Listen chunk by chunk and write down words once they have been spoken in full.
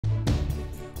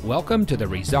Welcome to the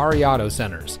Razzari Auto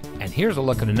Centers, and here's a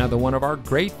look at another one of our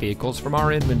great vehicles from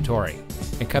our inventory.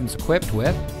 It comes equipped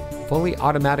with fully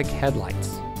automatic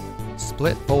headlights,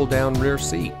 split fold-down rear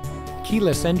seat,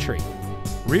 keyless entry,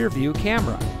 rear view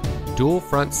camera, dual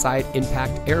front side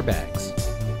impact airbags,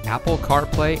 Apple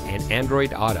CarPlay and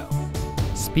Android Auto,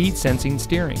 speed sensing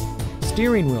steering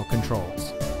wheel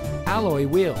controls, alloy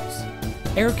wheels,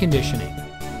 air conditioning,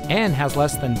 and has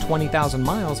less than 20,000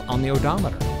 miles on the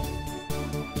odometer.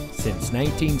 Since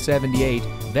 1978,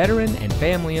 veteran and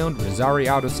family-owned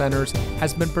Razzari Auto Centers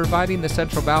has been providing the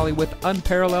Central Valley with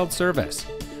unparalleled service.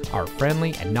 Our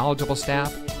friendly and knowledgeable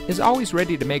staff is always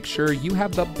ready to make sure you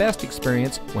have the best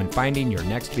experience when finding your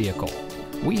next vehicle.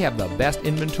 We have the best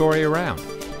inventory around,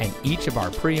 and each of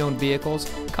our pre-owned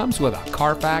vehicles comes with a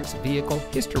Carfax Vehicle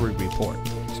History Report,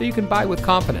 so you can buy with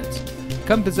confidence.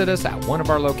 Come visit us at one of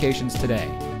our locations today.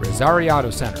 Razzari Auto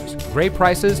Centers, great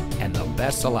prices and the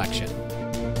best selection.